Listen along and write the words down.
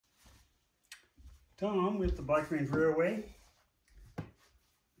Tom with the Bike Range Railway.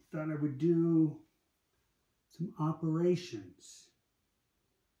 Thought I would do some operations.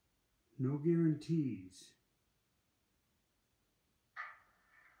 No guarantees.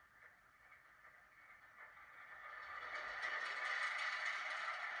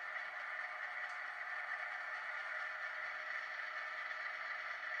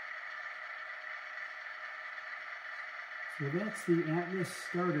 So that's the Atlas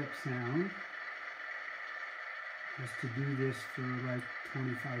startup sound. Just to do this for like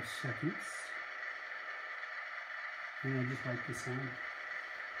 25 seconds. And I just like the sound.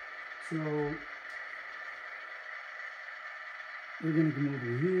 So we're going to come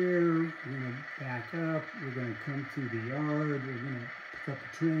over here, we're going to back up, we're going to come to the yard, we're going to pick up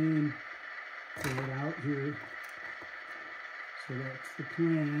a train, pull it out here. So that's the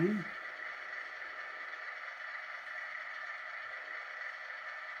plan.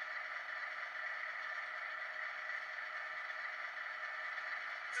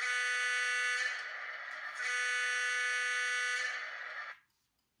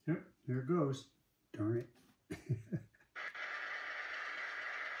 Yep, there it goes. Darn it.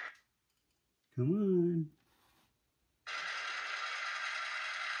 Come on.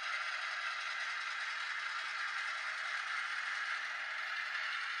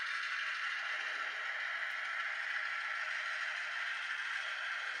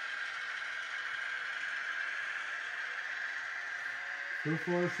 So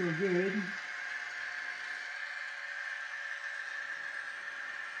far, so good.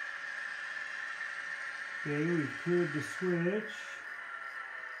 Okay, we've cleared the switch.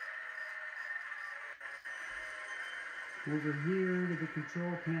 Over here to the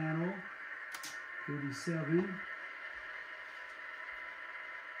control panel, 37.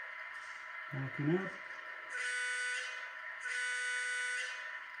 Backing up.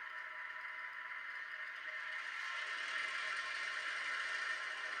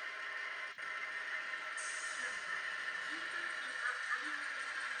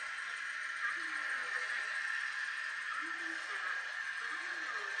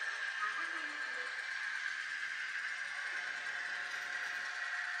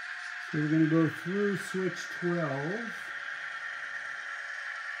 So we're going to go through switch 12.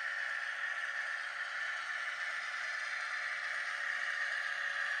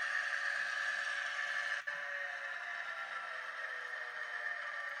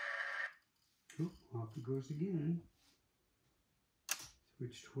 Oh, off it goes again.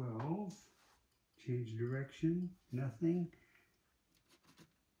 Switch 12. Change direction. Nothing.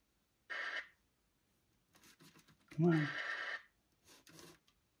 Come on.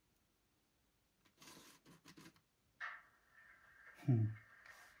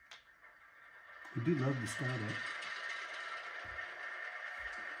 I do love the startup.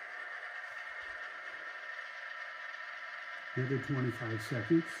 Another 25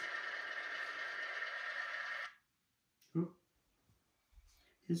 seconds. Oh.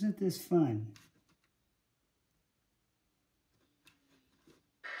 Isn't this fun?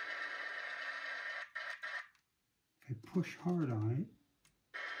 If I push hard on it,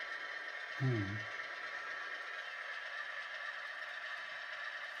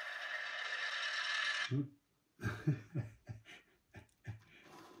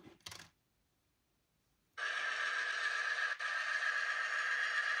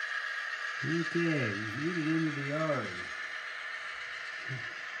 Okay, moving into the yard.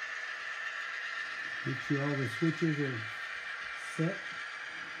 Make sure all the switches are set.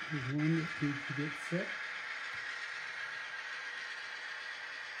 There's one that needs to get set.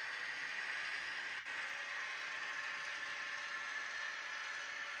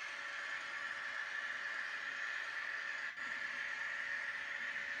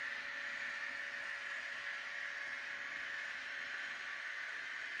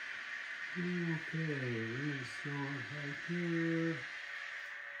 Okay, we're going to slow it right here.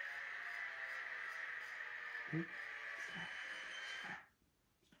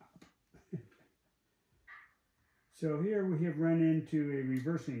 Stop. So here we have run into a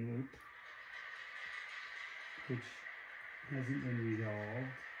reversing loop, which hasn't been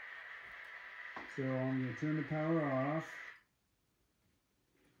resolved. So I'm going to turn the power off,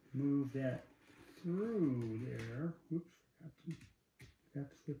 move that through there. Oops, forgot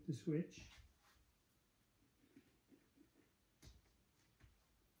to flip the switch.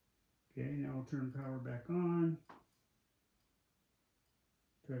 Okay, now I'll turn power back on.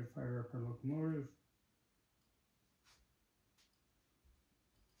 Try to fire up our locomotive.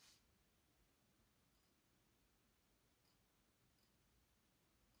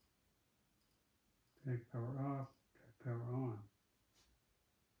 Track power off, track power on.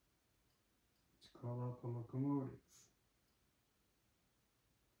 It's call out the locomotive.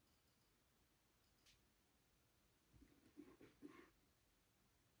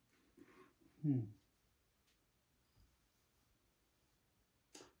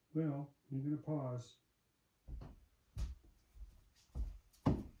 Well, I'm going to pause.